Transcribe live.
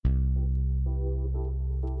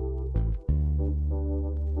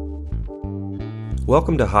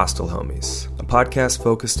Welcome to Hostel Homies, a podcast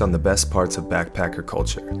focused on the best parts of backpacker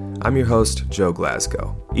culture. I'm your host, Joe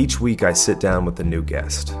Glasgow. Each week I sit down with a new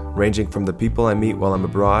guest, ranging from the people I meet while I'm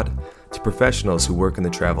abroad to professionals who work in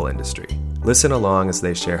the travel industry. Listen along as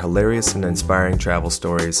they share hilarious and inspiring travel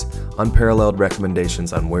stories, unparalleled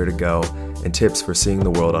recommendations on where to go, and tips for seeing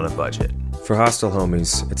the world on a budget. For Hostel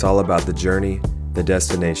Homies, it's all about the journey, the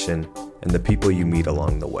destination, and the people you meet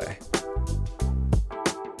along the way.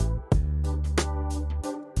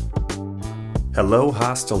 Hello,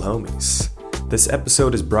 Hostel Homies. This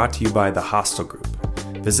episode is brought to you by The Hostel Group.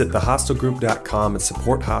 Visit thehostelgroup.com and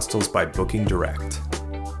support hostels by booking direct.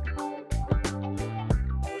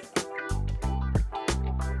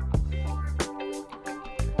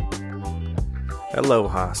 Hello,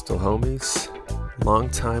 Hostel Homies. Long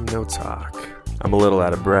time no talk. I'm a little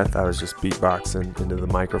out of breath. I was just beatboxing into the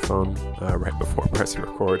microphone right before pressing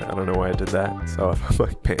record. I don't know why I did that. So if I'm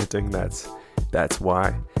like panting, that's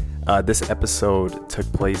why. This episode took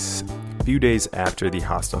place a few days after the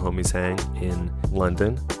Hostel Homies hang in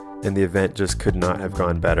London, and the event just could not have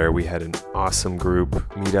gone better. We had an awesome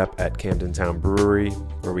group meet up at Camden Town Brewery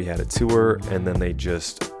where we had a tour, and then they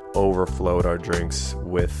just overflowed our drinks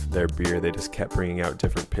with their beer. They just kept bringing out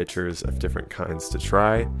different pitchers of different kinds to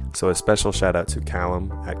try. So a special shout out to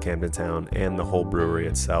Callum at Camden Town and the whole brewery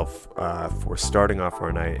itself for starting off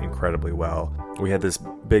our night incredibly well. We had this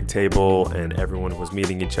big table and everyone was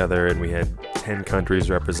meeting each other, and we had 10 countries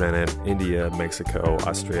represented: India, Mexico,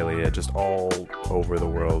 Australia, just all over the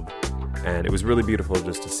world. And it was really beautiful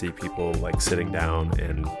just to see people like sitting down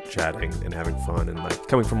and chatting and having fun and like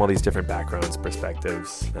coming from all these different backgrounds,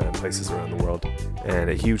 perspectives, and places around the world. And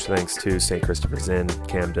a huge thanks to St. Christopher's Inn,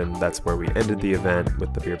 Camden. That's where we ended the event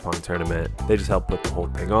with the beer pong tournament. They just helped put the whole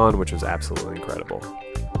thing on, which was absolutely incredible.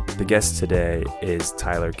 The guest today is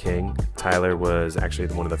Tyler King. Tyler was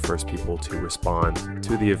actually one of the first people to respond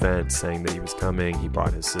to the event, saying that he was coming. He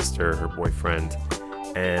brought his sister, her boyfriend,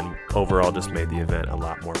 and overall just made the event a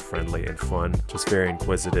lot more friendly and fun. Just very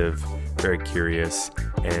inquisitive, very curious,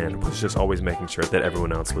 and was just always making sure that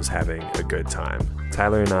everyone else was having a good time.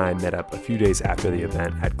 Tyler and I met up a few days after the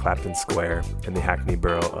event at Clapton Square in the Hackney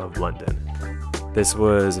Borough of London. This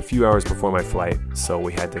was a few hours before my flight, so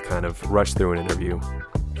we had to kind of rush through an interview.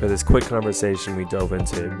 For this quick conversation, we dove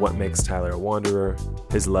into what makes Tyler a wanderer,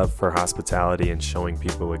 his love for hospitality and showing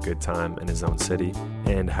people a good time in his own city,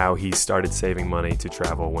 and how he started saving money to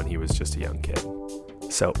travel when he was just a young kid.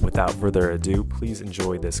 So without further ado, please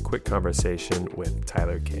enjoy this quick conversation with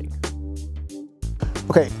Tyler King.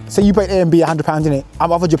 Okay, so you paid Airbnb £100 in it.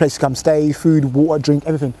 I'm offered you a place to come stay, food, water, drink,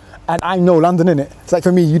 everything. And I know London, innit? It's like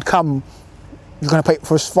for me, you'd come, you're gonna pay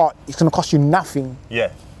for a spot, it's gonna cost you nothing.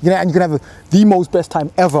 Yeah. You know, and you're gonna have the most best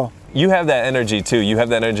time ever. You have that energy too. You have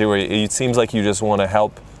that energy where it seems like you just want to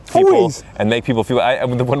help people Always. And make people feel.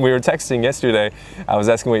 When we were texting yesterday, I was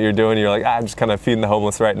asking what you're doing. You're like, I'm just kind of feeding the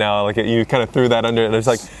homeless right now. Like you kind of threw that under. And it's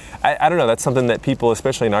like, I don't know. That's something that people,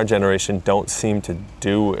 especially in our generation, don't seem to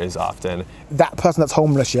do as often. That person that's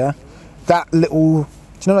homeless, yeah, that little,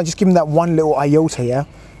 like just give them that one little iota, yeah,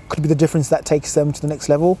 could be the difference that takes them to the next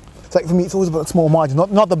level. It's like for me, it's always about the small margins,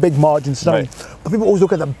 not the big margins, you know what I mean? But people always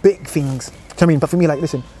look at the big things, you know what I mean? But for me, like,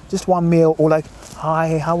 listen, just one meal or like,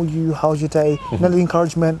 hi, how are you? How's your day? You know, the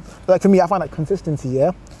encouragement. Like for me, I find like consistency,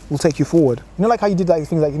 yeah, will take you forward. You know, like how you did like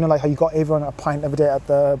things like, like how you got everyone a pint every day at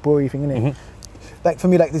the brewery thing, innit? Mm-hmm. Like for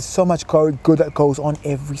me, like there's so much good that goes on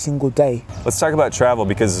every single day. Let's talk about travel,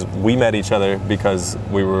 because we met each other because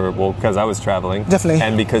because I was traveling. Definitely.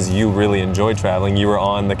 And because you really enjoy traveling. You were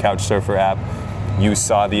on the Couchsurfer app. You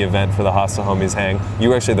saw the event for the Hostel Homies hang. You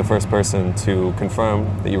were actually the first person to confirm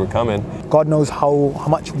that you were coming. God knows how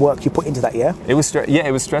much work you put into that, yeah? It was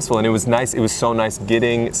it was stressful, and it was nice. It was so nice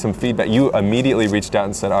getting some feedback. You immediately reached out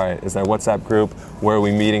and said, all right, is there a WhatsApp group? Where are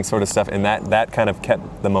we meeting, sort of stuff? And that kind of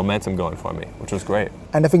kept the momentum going for me, which was great.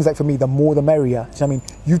 And the things like for me, the more the merrier. Do you know what I mean?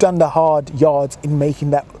 You've done the hard yards in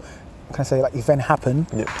making that, can I say, like event happen.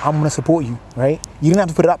 Yep. I'm gonna support you, right? You didn't have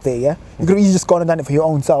to put it up there, yeah? You could have easily just gone and done it for your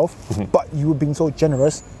own self, but you were being so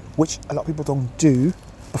generous, which a lot of people don't do.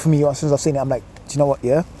 But for me, as soon as I've seen it, I'm like, do you know what,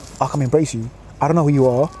 yeah? I'll come embrace you. I don't know who you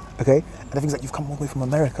are, okay? And the things like you've come all the way from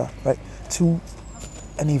America, right? To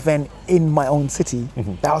an event in my own city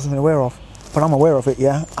that I wasn't aware of. But I'm aware of it,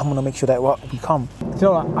 yeah? I'm gonna make sure that we come. You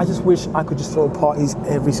know what, I just wish I could just throw parties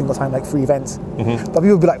every single time, like free events. But people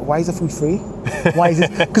would be like, why is the food free? Why is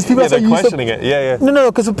it? Because people are so they're used questioning it, yeah.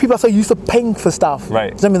 No, because people are so used to paying for stuff. Right.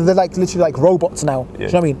 Do you know what I mean? They're like literally like robots now. Yeah. Do you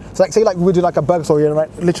know what I mean? So like, say like we do like a burger store,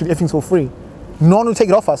 right? Literally everything's for free. No one will take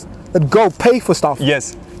it off us. They'd go pay for stuff.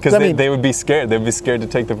 Yes. Because they would be scared. They'd be scared to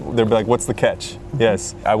take they'd be like, what's the catch?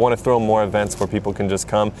 Yes. I want to throw more events where people can just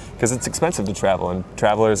come, because it's expensive to travel, and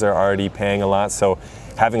travelers are already paying a lot. So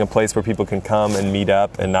having a place where people can come and meet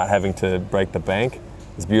up and not having to break the bank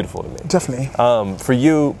is beautiful to me. Definitely. For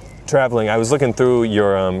you, traveling, I was looking through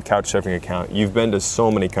your Couchsurfing account. You've been to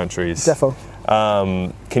so many countries. Defo.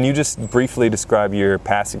 Can you just briefly describe your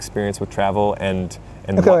past experience with travel and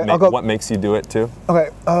what makes you do it too? Okay,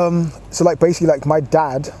 so like basically, like my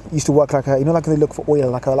dad used to work like like they look for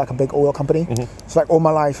oil, like a big oil company. So like all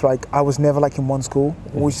my life, like I was never like in one school.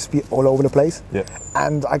 Always just be all over the place. Yeah.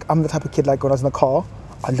 And I'm the type of kid, like when I was in the car,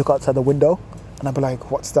 I'd look outside the window and I'd be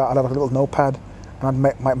like, what's that? I'd have a little notepad and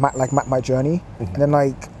I'd map my journey. And then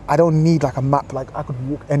like I don't need like a map, like I could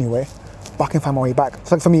walk anywhere, but I can find my way back.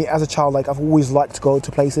 So like for me as a child, like I've always liked to go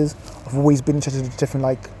to places. I've always been interested in different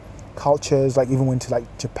like cultures, like even went to like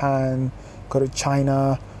Japan, go to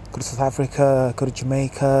China, go to South Africa, go to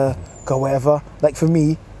Jamaica, go wherever. Like for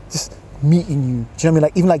me, just meeting you, do you know what I mean?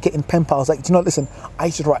 Like even like getting pen pals, like, do you know, listen, I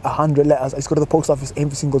used to write 100 letters. I used to go to the post office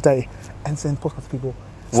every single day and send postcards to people.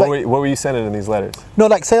 What were you sending in these letters? No,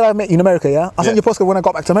 like say I met you in America, yeah? I'll send you a postcard when I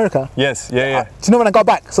got back to America. Yes, yeah. Do you know when I got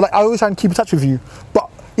back? So like I always try and keep in touch with you, but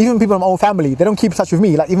even people in my own family, they don't keep in touch with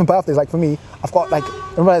me. Like even birthdays, like for me, I've got like,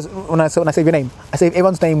 remember when I save your name, I save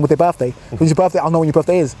everyone's name with their birthday. When your birthday, I'll know when your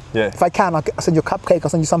birthday is. Yeah. If I can, I'll send you a cupcake, I'll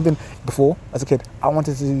send you something. Before, as a kid, I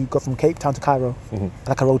wanted to go from Cape Town to Cairo,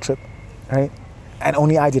 like a road trip, right? And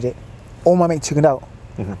only I did it. All my mates chickened out.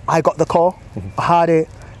 I got the car, I had it,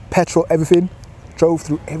 petrol, everything, drove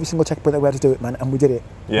through every single checkpoint that we had to do it, man, and we did it.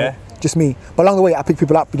 Yeah. Right? Just me. But along the way, I picked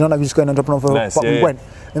people up. You know, like we just going and dropping off. Nice, but we went.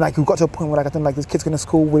 And like we got to a point where like I think like there's kids going to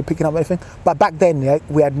school, we're picking up everything. But back then, yeah,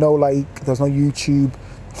 we had no like, there was no YouTube.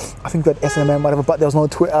 I think we had SNMM, whatever, but there was no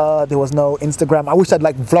Twitter, there was no Instagram. I wish I'd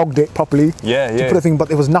like vlogged it properly. Yeah. To put a thing, but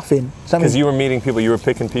there was nothing. Because you were meeting people, you were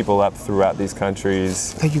picking people up throughout these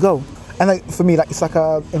countries. There you go. And like for me, like it's like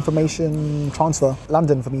a information transfer.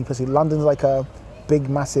 London for me, personally, London's like a big,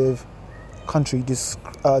 massive country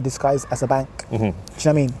disguised as a bank. Do you know what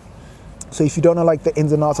I mean? So if you don't know like the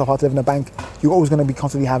ins and outs of how to live in a bank, you're always going to be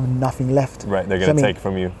constantly having nothing left. Right, they're going to take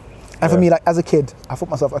from you. And for me, like as a kid, I thought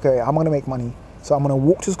myself, okay, I'm going to make money. So I'm going to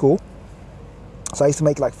walk to school. So I used to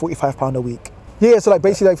make like £45 a week. Yeah, so like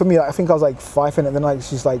basically like for me, like, I think I was like 5 and then like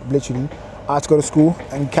it's just like literally, I had to go to school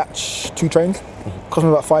and catch 2 trains. Cost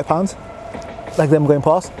me about £5. Like them going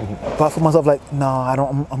past. But I thought myself like, no,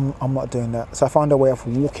 I'm not doing that. So I found a way of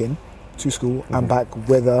walking to school and back,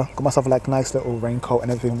 weather, got myself like nice little raincoat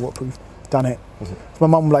and everything waterproof. Done it. So my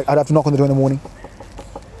mum like, I'd have to knock on the door in the morning.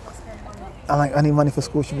 I'm like, I need money for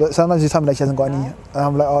school. She'd be like, sometimes she's telling me like she hasn't got any. And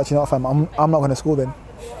I'm like, oh, do you know what, fam? I'm not going to school then.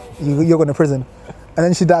 You're going to prison. And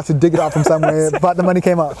then she'd have to dig it out from somewhere, but the money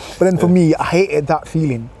came out. But then for me, I hated that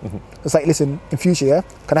feeling. It's like, listen, in future, yeah,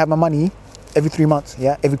 can I have my money every 3 months,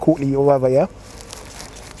 yeah, every quarterly or whatever, yeah?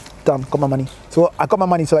 Done, got my money. So I got my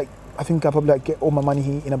money, so like, I think I probably like get all my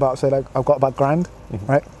money in about, so like, I've got about £1,000,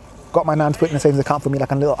 right? Got my nan to put in a savings account for me,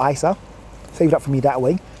 like a little ISA. Saved up for me that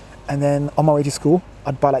way. And then on my way to school,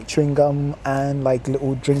 I'd buy like chewing gum and like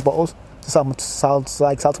little drink bottles to sell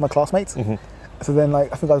to my classmates. So then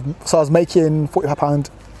like, I was making £45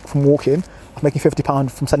 from walking. I was making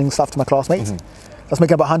 £50 from selling stuff to my classmates. I was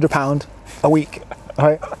making about £100 a week,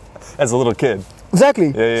 right? As a little kid. Exactly.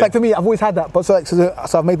 Yeah. It's like for me, I've always had that. But so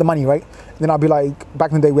I've made the money, right? Then I'd be like,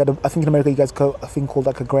 back in the day, we had I think in America you guys go a thing called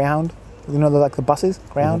like a Greyhound. You know, like the buses,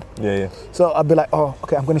 Greyhound. Yeah. So I'd be like, oh,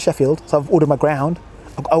 okay, I'm going to Sheffield. So I've ordered my Greyhound.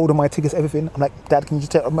 I ordered my tickets, everything. I'm like, Dad, can you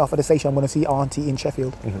just take me off at the station? I'm going to see Auntie in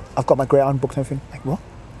Sheffield. I've got my Greyhound booked and everything. Like,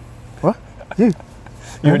 what?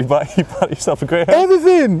 You already bought yourself a Greyhound?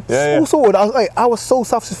 Everything. Yeah. All sorted. I was so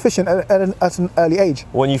self-sufficient at an early age.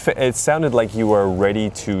 When it sounded like you were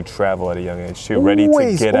ready to travel at a young age too, ready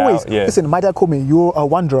to get out. Yeah. Listen, my dad called me, you're a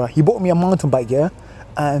wanderer. He bought me a mountain bike, yeah?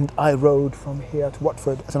 And I rode from here to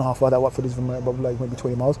Watford. I don't know how far that Watford is from about like maybe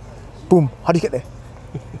 20 miles. Boom. How do you get there?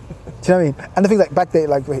 Do you know what I mean? And the thing like back there,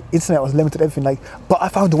 like internet was limited, everything. Like, but I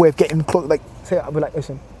found a way of getting close. Like, say I'll be like,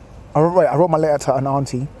 listen, I wrote my letter to an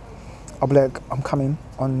auntie. I'll be like, I'm coming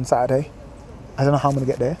on Saturday. I don't know how I'm gonna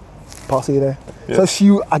get there, but I'll see you there. Yeah.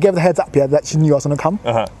 So I gave the heads up here that she knew I was gonna come,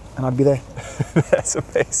 and I'd be there. That's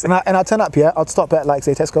amazing. And I'd turn up here. I'd stop at like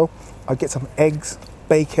say Tesco. I'd get some eggs,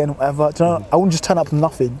 bacon, whatever. Do you know, I wouldn't just turn up with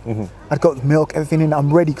nothing. I'd got the milk, everything in.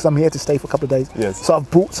 I'm ready because I'm here to stay for a couple of days. Yes. So I've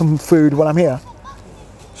brought some food while I'm here.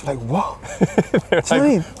 She's like, what? They're like, what I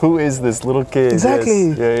mean? Who is this little kid? Exactly.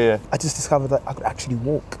 Yes. Yeah. I just discovered that I could actually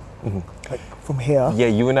walk. Like from here. Yeah,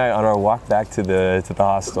 you and I on our walk back to the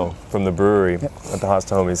hostel from the brewery at the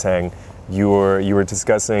Hostel Homies Hang, you were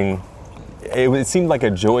discussing it seemed like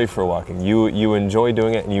a joy for walking. You enjoy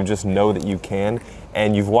doing it, and you just know that you can.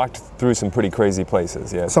 And you've walked through some pretty crazy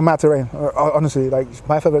places, yeah. Some mad terrain. Honestly, like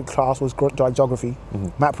my favorite class was geography,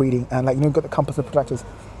 map reading, and like got the compass and protractors.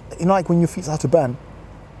 Like when your feet start to burn,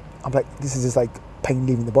 I'm like, this is just like pain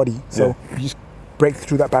leaving the body. So you just break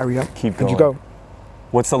through that barrier. Keep going. And you go.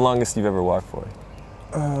 What's the longest you've ever walked for?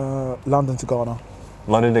 London to Ghana.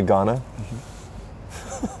 London to Ghana?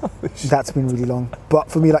 That's been really long.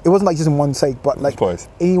 But for me, like it wasn't like just in one sake, but like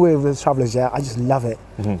anywhere with travellers, I just love it.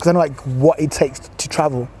 Because I know like what it takes to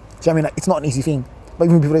travel. Do you know what I mean? Like it's not an easy thing. Like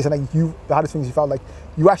when people say like the hardest things you felt like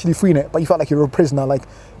you actually freeing it, but you felt like you were a prisoner, like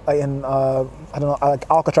in I don't know, like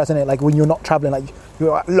Alcatraz, in it, like when you're not traveling, like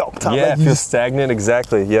you're like, locked up. Yeah, like, it feels stagnant,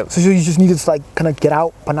 exactly. Yep. So you just needed to like kind of get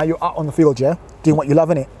out, but now you're out on the field, doing what you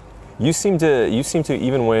love in it. You seem to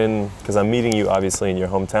even when, because I'm meeting you obviously in your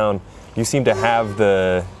hometown, you seem to have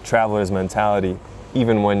the traveler's mentality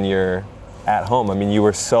even when you're at home. I mean, you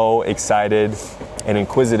were so excited and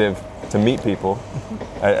inquisitive to meet people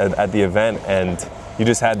at the event, and you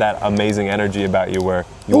just had that amazing energy about you where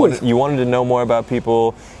you wanted to know more about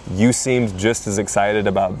people. You seemed just as excited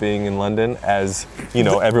about being in London as,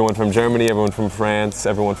 everyone from Germany, everyone from France,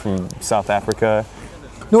 everyone from South Africa.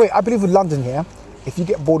 No, wait, I believe with London, if you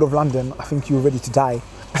get bored of London, I think you're ready to die.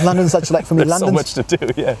 London's such like, for me, London's so much to do,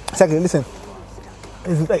 yeah. Exactly, listen,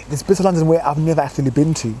 it's like this bit of London where I've never actually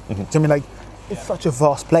been to. Do you know what I mean? Like, it's such a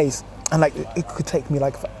vast place, and like it could take me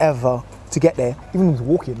like forever to get there. Even with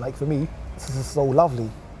walking, like for me, this is so lovely.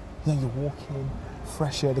 You're walking,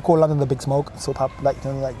 fresh air. They call London the Big Smoke. So like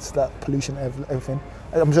it's that pollution, everything.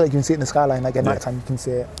 I'm sure you can see it in the skyline. Like at night time, you can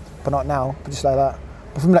see it, but not now. But just like that.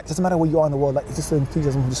 But for me, like, it doesn't matter where you are in the world. Like it's just the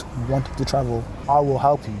enthusiasm. Just wanting to travel. I will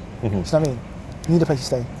help you. Do you know what I mean? You need a place to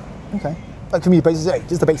stay. Okay. Like for me, just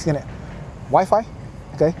the basic, innit? Wi-Fi.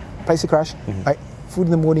 Okay. Place to crash. Right. Food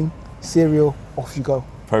in the morning. Cereal. Off you go.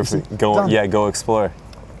 Perfect. Go explore.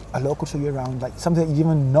 A local show you around, like something that you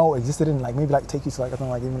even know existed in, like maybe like take you to like I don't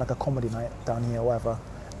know, like even like a comedy night down here or whatever,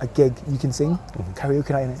 a gig you can sing, karaoke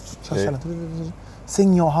night in it,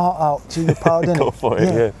 sing your heart out to your proud in it. Go for it. Yeah.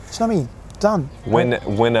 Do you know what I mean? Done.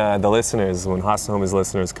 When the listeners, when Hostel Homies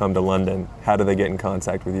listeners come to London, how do they get in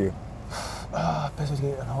contact with you? Best way to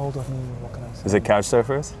get a hold of me. What can I say? Is it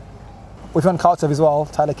Couchsurfers? We've run Couchsurfers as well.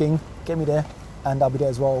 Tyler King, get me there. And I'll be there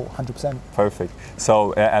as well, 100%. Perfect.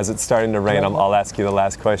 So as it's starting to rain, I'll ask you the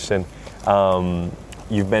last question.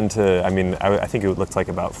 You've been to, I think it looked like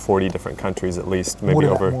about 40 different countries at least, maybe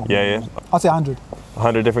over. Yeah. I'll say 100.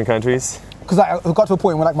 100 different countries? Because I got to a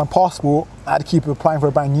point where like my passport, I had to keep applying for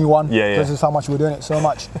a brand new one. Yeah. This is how much we were doing it, so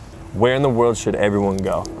much. Where in the world should everyone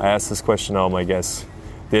go? I asked this question to all my guests.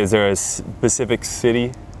 Is there a specific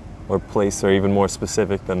city or place, or even more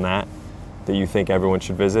specific than that you think everyone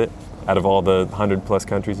should visit? Out of all the 100 plus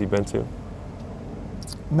countries you've been to?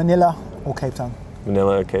 Manila or Cape Town.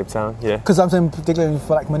 Manila or Cape Town, yeah. Because I'm saying particularly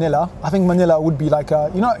for like Manila, I think Manila would be like,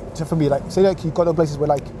 for me, like, say like you've got the places where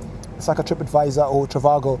like, it's like a TripAdvisor or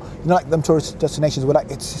Trivago, like them tourist destinations where like,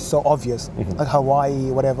 it's so obvious, like Hawaii,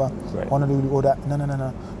 whatever, Honolulu, all that,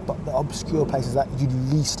 no. But the obscure places that you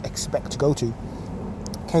least expect to go to.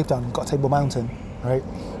 Cape Town, you've got Table Mountain, right?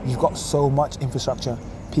 You've got so much infrastructure,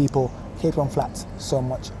 people. Cape Town flats, so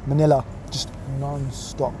much. Manila, just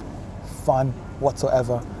non-stop fun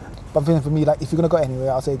whatsoever. But for me, like if you're gonna go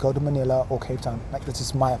anywhere, I'll say go to Manila or Cape Town. Like that's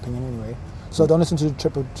just my opinion anyway. So don't listen to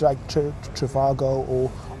Trivago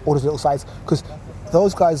or all those little sites, because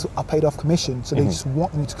those guys are paid off commission, so they just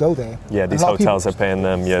want you to go there. Yeah, these hotels are paying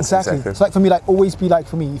them. Yes, exactly. So like for me, like always be like,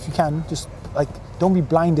 for me, if you can, just like don't be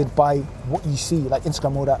blinded by what you see, like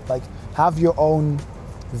Instagram, all that. Like have your own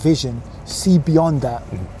vision, see beyond that.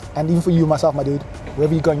 And even for you, myself, my dude,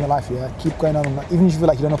 wherever you go in your life, keep going on. Even if you feel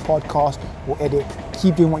like you don't know podcast or edit,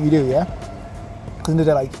 keep doing what you do, Because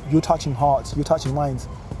they're like, you're touching hearts, you're touching minds.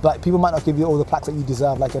 Like people might not give you all the plaques that you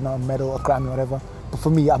deserve, like a medal, a Grammy, whatever. But for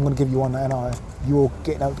me, I'm gonna give you one, and you're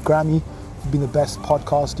getting a Grammy for being the best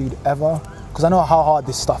podcast dude ever. Because I know how hard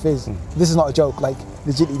this stuff is. This is not a joke. Like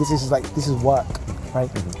legitimately, this is work,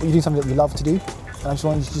 right? But you're doing something that you love to do, and I just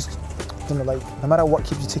want you to just, like, no matter what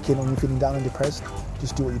keeps you ticking when you're feeling down and depressed,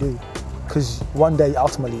 just do what you do. Because one day,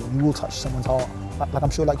 ultimately, you will touch someone's heart. Like I'm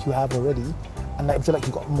sure like you have already. And like, I'm sure like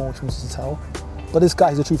you've got more chances to tell. But this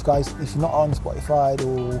guy is the truth, guys. If you're not on Spotify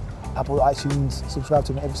or Apple iTunes, subscribe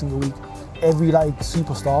to me every single week. Every like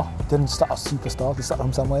superstar didn't start a superstar, they started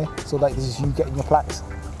from somewhere. So like this is you getting your plaques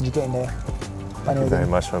and you're getting there. Thank you very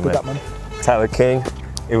much, man. Tyler King,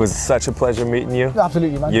 it was such a pleasure meeting you.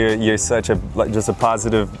 Absolutely, man. You're such just a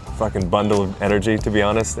positive fucking bundle of energy, to be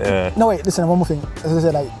honest. No, wait, listen, one more thing. As I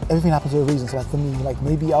said, like, everything happens for a reason. So, like, for me, like,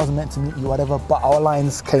 maybe I was meant to meet you, whatever, but our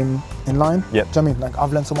lines came in line. Yep. Do you know what I mean? Like,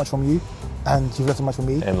 I've learned so much from you, and you've learned so much from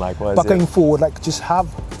me. And likewise. But going forward, like, just have,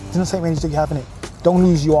 the same energy that you have in it. Don't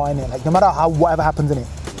lose you are in it. Like, no matter whatever happens in it,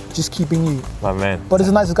 just keep being you. My man. But it's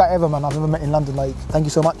the nicest guy ever, man. I've ever met in London. Like, thank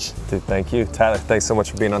you so much. Dude, thank you. Tyler, thanks so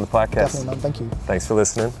much for being on the podcast. Definitely, man. Thank you. Thanks for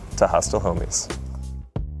listening to Hostile Homies.